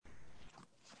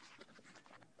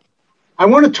I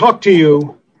want to talk to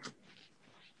you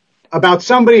about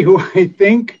somebody who I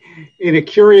think, in a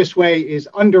curious way, is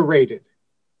underrated.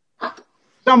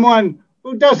 Someone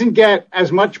who doesn't get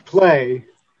as much play,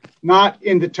 not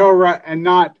in the Torah and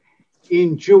not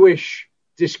in Jewish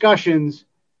discussions,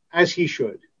 as he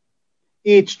should.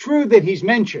 It's true that he's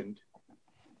mentioned,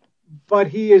 but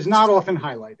he is not often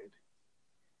highlighted.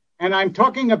 And I'm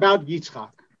talking about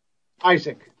Yitzchak,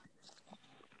 Isaac.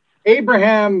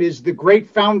 Abraham is the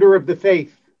great founder of the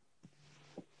faith.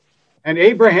 And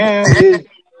Abraham is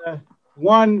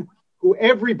one who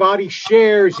everybody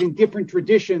shares in different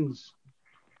traditions.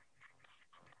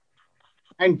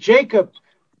 And Jacob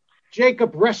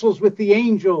wrestles with the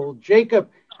angel. Jacob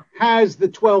has the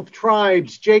 12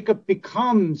 tribes. Jacob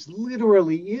becomes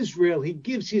literally Israel. He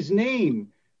gives his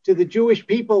name to the Jewish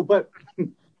people. But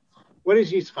what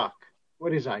is Yitzchak?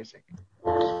 What is Isaac?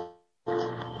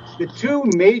 The two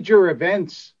major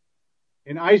events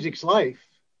in Isaac's life,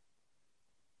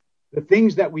 the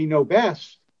things that we know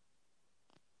best,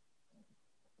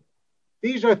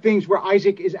 these are things where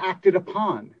Isaac is acted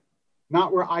upon,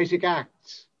 not where Isaac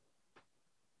acts.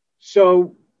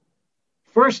 So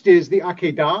first is the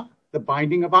Akedah, the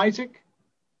binding of Isaac.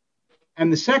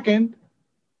 And the second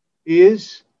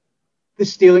is the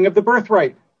stealing of the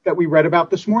birthright that we read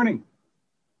about this morning.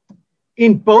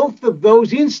 In both of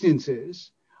those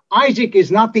instances, Isaac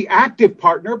is not the active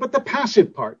partner, but the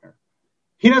passive partner.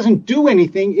 He doesn't do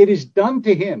anything. It is done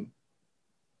to him.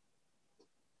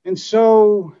 And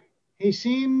so he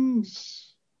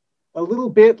seems a little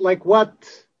bit like what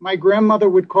my grandmother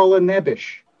would call a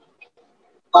nebbish.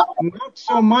 Not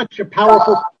so much a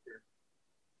powerful figure.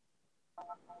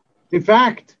 In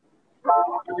fact,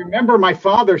 I remember my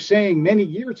father saying many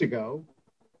years ago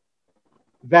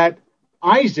that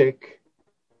Isaac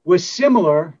was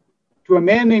similar to a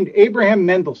man named Abraham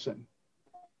Mendelssohn.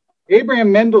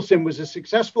 Abraham Mendelssohn was a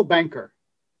successful banker,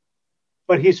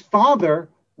 but his father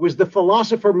was the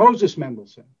philosopher Moses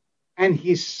Mendelssohn, and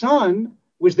his son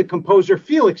was the composer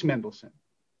Felix Mendelssohn.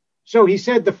 So he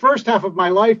said, the first half of my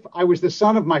life, I was the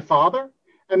son of my father,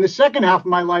 and the second half of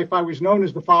my life, I was known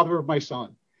as the father of my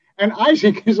son. And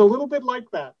Isaac is a little bit like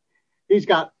that. He's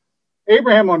got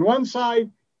Abraham on one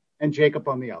side and Jacob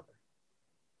on the other.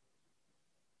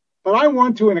 But I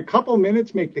want to, in a couple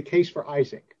minutes, make the case for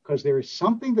Isaac, because there is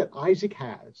something that Isaac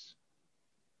has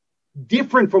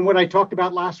different from what I talked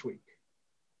about last week,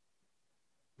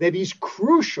 that is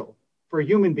crucial for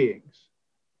human beings,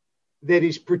 that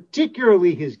is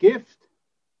particularly his gift,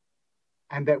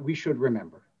 and that we should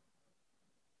remember.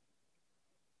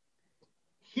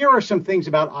 Here are some things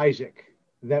about Isaac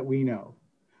that we know.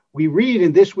 We read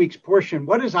in this week's portion,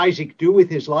 what does Isaac do with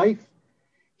his life?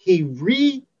 He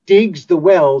redigs the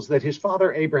wells that his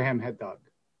father Abraham had dug.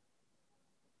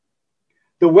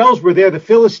 The wells were there. The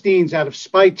Philistines, out of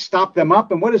spite, stopped them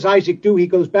up. And what does Isaac do? He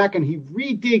goes back and he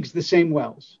redigs the same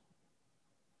wells.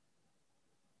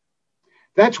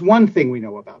 That's one thing we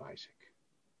know about Isaac.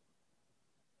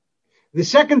 The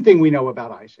second thing we know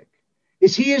about Isaac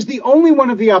is he is the only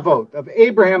one of the Avot, of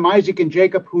Abraham, Isaac, and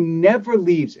Jacob, who never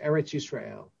leaves Eretz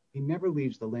Yisrael. He never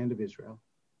leaves the land of Israel.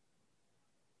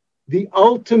 The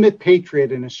ultimate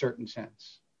patriot in a certain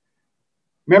sense.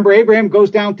 Remember, Abraham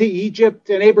goes down to Egypt,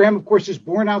 and Abraham, of course, is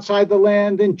born outside the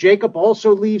land, and Jacob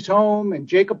also leaves home, and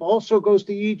Jacob also goes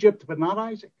to Egypt, but not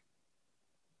Isaac.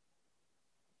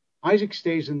 Isaac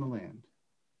stays in the land.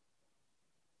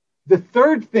 The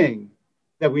third thing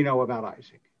that we know about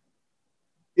Isaac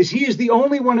is he is the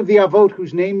only one of the Avot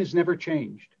whose name is never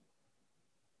changed.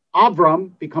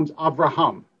 Avram becomes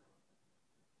Avraham.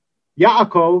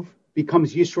 Yaakov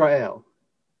becomes Yisrael.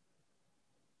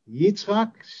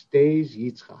 Yitzchak stays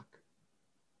Yitzchak.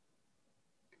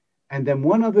 And then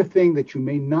one other thing that you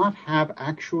may not have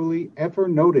actually ever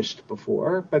noticed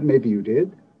before, but maybe you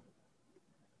did.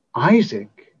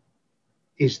 Isaac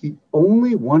is the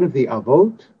only one of the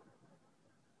Avot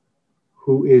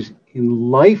who is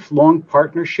in lifelong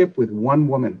partnership with one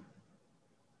woman.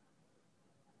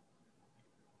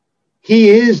 He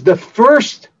is the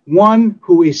first one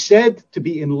who is said to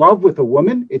be in love with a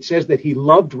woman. It says that he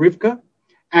loved Rivka,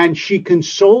 and she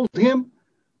consoled him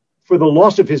for the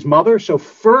loss of his mother. So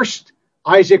first,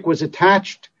 Isaac was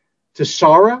attached to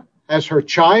Sarah as her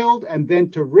child, and then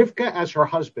to Rivka as her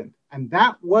husband. And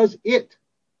that was it.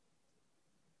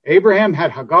 Abraham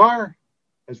had Hagar,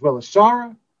 as well as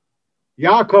Sarah.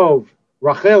 Yaakov,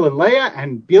 Rachel and Leah,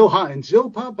 and Bilhah and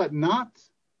Zilpah, but not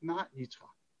Yitzchak.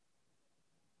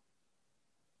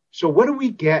 So what do we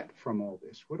get from all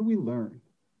this? What do we learn?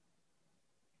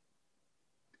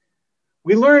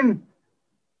 We learn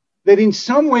that in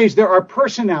some ways there are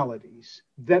personalities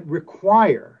that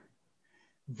require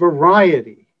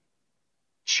variety,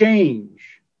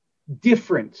 change,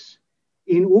 difference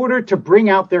in order to bring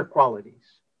out their qualities.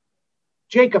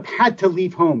 Jacob had to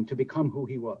leave home to become who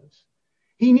he was.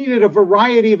 He needed a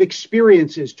variety of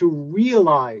experiences to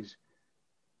realize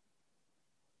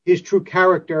his true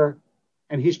character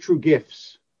and his true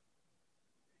gifts.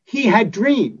 He had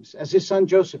dreams, as his son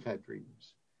Joseph had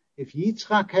dreams. If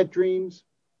Yitzchak had dreams,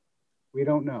 we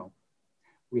don't know.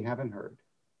 We haven't heard.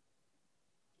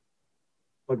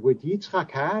 But what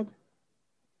Yitzchak had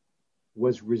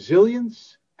was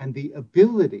resilience and the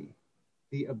ability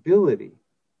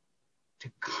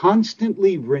to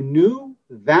constantly renew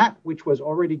that which was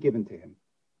already given to him.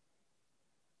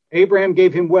 Abraham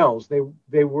gave him wells.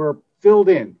 They were filled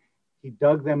in. He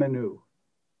dug them anew.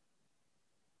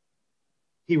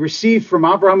 He received from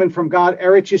Abraham and from God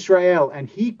Eretz Yisrael, and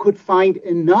he could find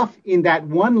enough in that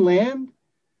one land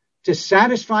to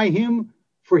satisfy him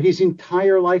for his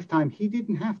entire lifetime. He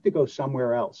didn't have to go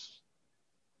somewhere else.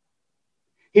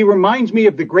 He reminds me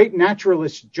of the great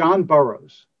naturalist John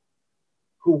Burroughs,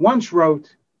 who once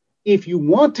wrote, "If you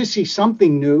want to see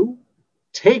something new,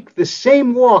 take the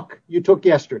same walk you took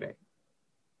yesterday."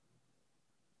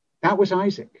 That was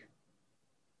Isaac.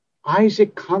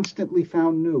 Isaac constantly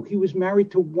found new. He was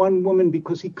married to one woman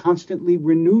because he constantly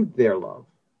renewed their love.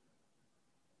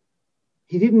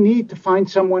 He didn't need to find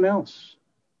someone else.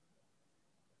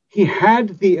 He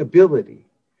had the ability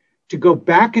to go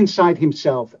back inside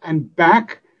himself and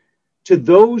back to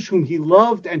those whom he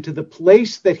loved and to the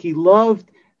place that he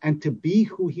loved and to be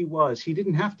who he was. He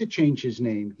didn't have to change his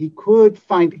name. He could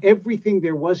find everything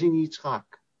there was in Yitzchak.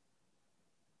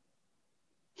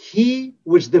 He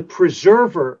was the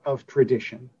preserver of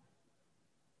tradition.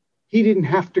 He didn't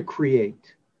have to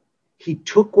create. He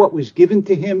took what was given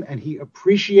to him and he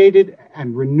appreciated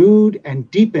and renewed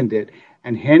and deepened it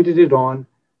and handed it on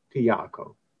to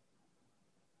Yaakov.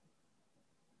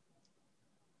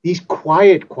 These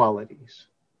quiet qualities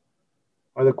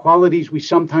are the qualities we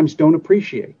sometimes don't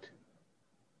appreciate.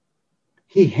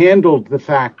 He handled the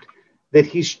fact that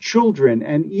his children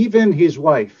and even his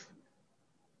wife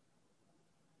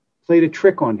played a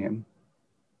trick on him.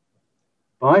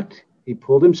 But he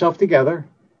pulled himself together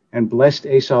and blessed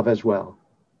Esav as well.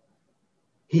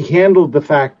 He handled the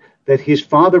fact that his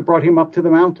father brought him up to the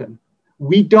mountain.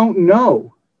 We don't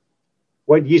know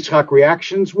what Yitzchak's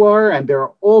reactions were, and there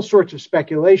are all sorts of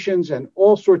speculations and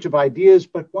all sorts of ideas,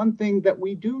 but one thing that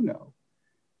we do know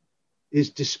is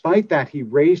despite that, he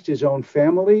raised his own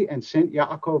family and sent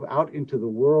Yaakov out into the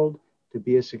world to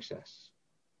be a success.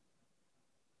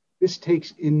 This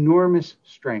takes enormous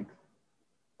strength,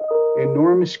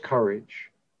 enormous courage,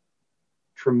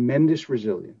 tremendous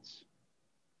resilience.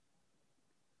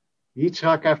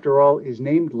 Yitzchak, after all, is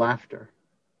named laughter.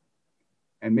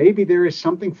 And maybe there is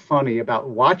something funny about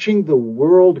watching the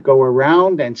world go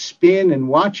around and spin and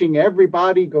watching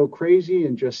everybody go crazy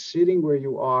and just sitting where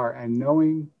you are and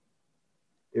knowing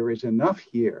there is enough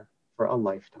here for a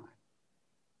lifetime.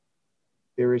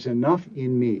 There is enough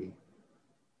in me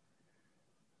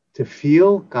to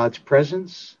feel God's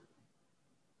presence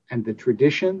and the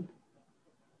tradition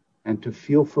and to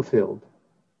feel fulfilled.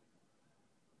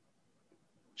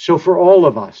 So for all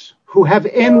of us who have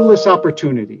endless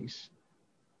opportunities,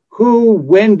 who,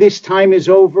 when this time is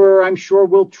over, I'm sure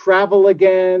will travel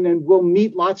again and we'll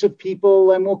meet lots of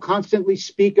people and we'll constantly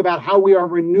speak about how we are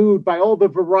renewed by all the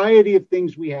variety of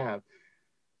things we have.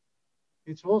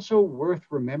 It's also worth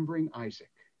remembering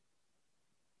Isaac,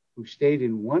 who stayed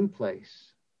in one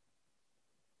place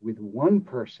with one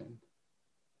person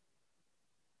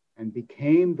and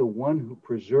became the one who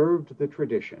preserved the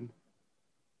tradition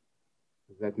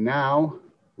that now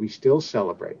we still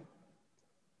celebrate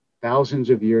thousands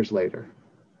of years later.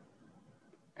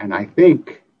 And I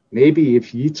think maybe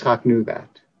if Yitzchak knew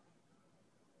that,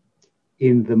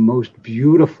 in the most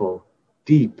beautiful,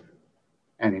 deep,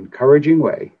 and encouraging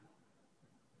way,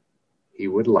 he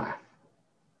would laugh.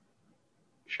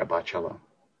 Shabbat Shalom.